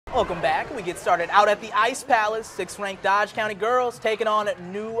Welcome back. We get started out at the Ice Palace. 6th-ranked Dodge County girls taking on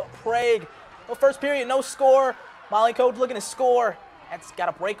New Prague. Well, first period, no score. Molly Coach looking to score. That's got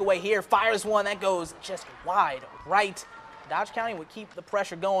a breakaway here. Fires one. That goes just wide right. Dodge County would keep the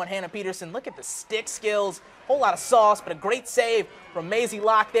pressure going. Hannah Peterson, look at the stick skills. Whole lot of sauce, but a great save from Maisie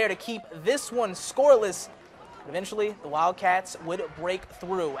Locke there to keep this one scoreless. But eventually, the Wildcats would break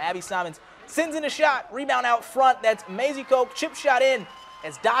through. Abby Simons sends in a shot. Rebound out front. That's Maisie Koch. Chip shot in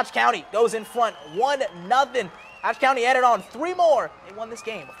as Dodge County goes in front 1-0. Dodge County added on 3 more. They won this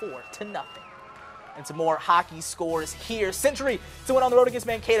game 4-0. And some more hockey scores here. Century to win on the road against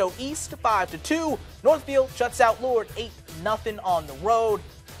Mankato East 5-2. Northfield shuts out Lourdes 8-0 on the road.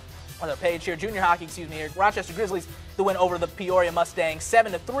 On the page here, junior hockey, here. Rochester Grizzlies to win over the Peoria Mustangs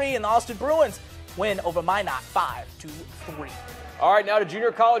 7-3. And the Austin Bruins win over Minot 5-3. All right, now to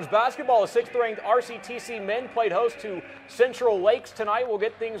junior college basketball. The 6th-ranked RCTC men played host to Central Lakes tonight. We'll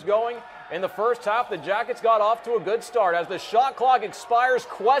get things going. In the first half, the Jackets got off to a good start. As the shot clock expires,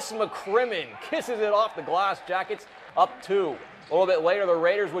 Quest McCrimmon kisses it off the glass. Jackets up 2. A little bit later, the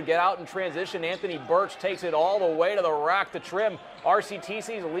Raiders would get out in transition. Anthony Birch takes it all the way to the rack to trim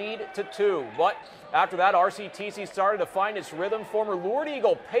RCTC's lead to 2. But after that, RCTC started to find its rhythm. Former Lourdes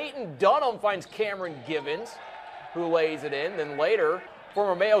Eagle Peyton Dunham finds Cameron Givens, who lays it in. Then later,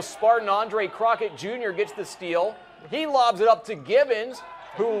 former Mayo Spartan Andre Crockett Jr. gets the steal. He lobs it up to Givens,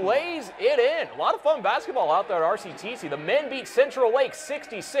 who lays it in. A lot of fun basketball out there at RCTC. The men beat Central Lakes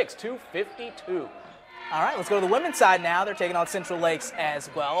 66-52. All right, let's go to the women's side now. They're taking on Central Lakes as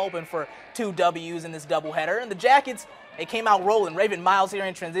well, open for 2 W's in this doubleheader. And the Jackets, they came out rolling. Raven Miles here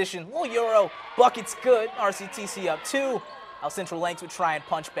in transition. Little Euro, buckets good. RCTC up 2. Now Central Lakes would try and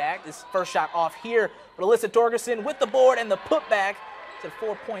punch back. This first shot off here, but Alyssa Torgerson with the board and the putback. It's a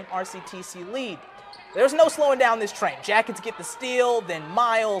 4-point RCTC lead. There's no slowing down this train. Jackets get the steal, then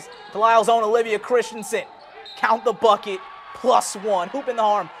Miles, Delisle's own Olivia Christensen. Count the bucket, +1. Hoop in the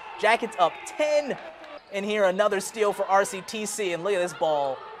arm. Jackets up 10. And here another steal for RCTC. And look at this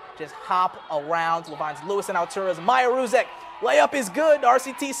ball just hop around. Levines Lewis and Alturas. Maya Ruzek. Layup is good.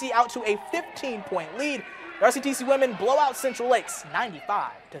 RCTC out to a 15-point lead. The RCTC women blow out Central Lakes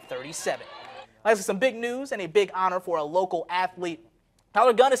 95-37. Lastly, some big news and a big honor for a local athlete.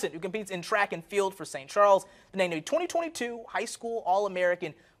 Tyler Gunnison, who competes in track and field for St. Charles, named a 2022 High School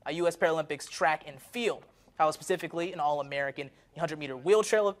All-American by U.S. Paralympics track and field. Tyler specifically an All-American 100-meter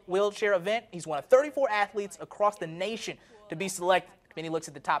wheelchair event. He's one of 34 athletes across the nation to be selected. The committee looks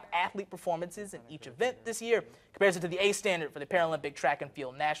at the top athlete performances in each event this year, compares it to the A standard for the Paralympic track and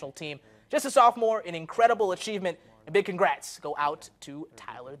field national team. Just a sophomore, an incredible achievement, and big congrats go out to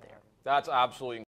Tyler there. That's absolutely